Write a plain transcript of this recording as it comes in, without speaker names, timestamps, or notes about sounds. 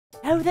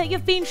Now that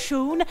you've been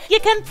shown, you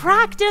can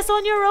practice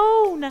on your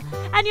own,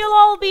 and you'll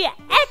all be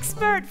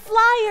expert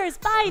flyers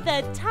by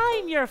the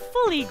time you're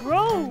fully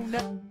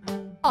grown.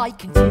 I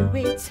can do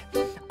it,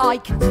 I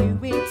can do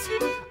it.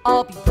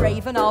 I'll be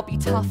brave and I'll be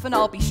tough and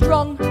I'll be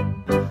strong.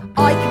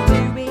 I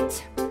can do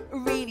it,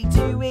 really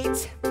do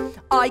it.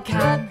 I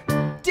can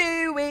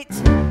do it.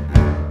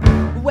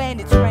 When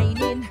it's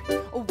raining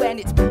or when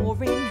it's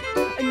pouring,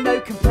 and no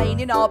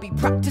complaining, I'll be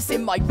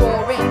practicing my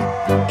roaring.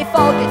 If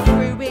I'll get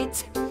through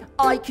it,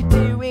 I can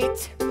do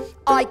it.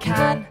 I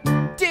can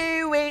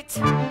do it.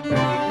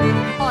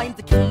 I'm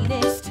the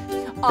keenest,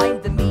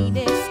 I'm the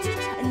meanest,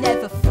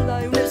 never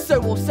flown,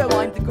 so also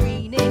I'm the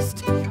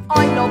greenest.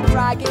 I'm not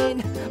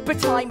bragging,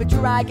 but I'm a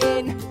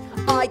dragon.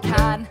 I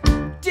can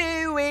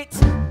do it.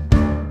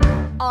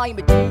 I'm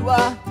a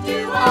doer,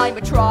 I'm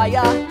a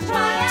trier.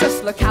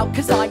 Just look out,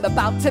 cause I'm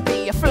about to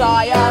be a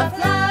flyer.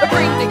 I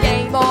bring the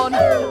game on,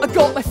 I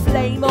got my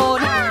flame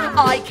on.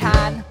 I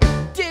can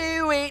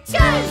do it.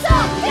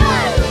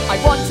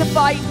 I want to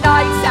fight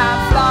nice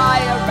and fly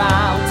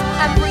around,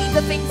 and breathe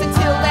the things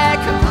until they're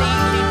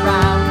completely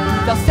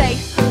round. They'll say,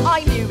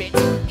 I knew it,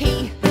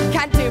 he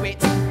can do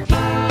it, he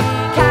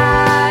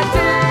can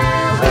do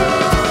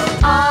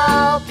it.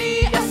 I'll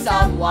be a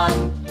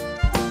someone,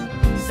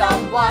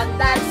 someone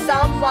that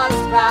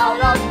someone's proud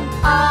of.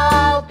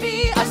 I'll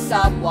be a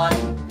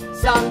someone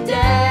someday.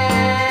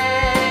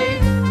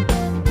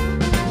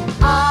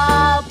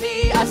 I'll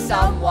be a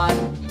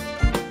someone.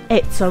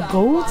 It's a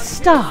gold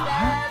star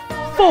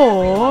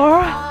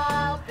for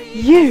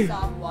you.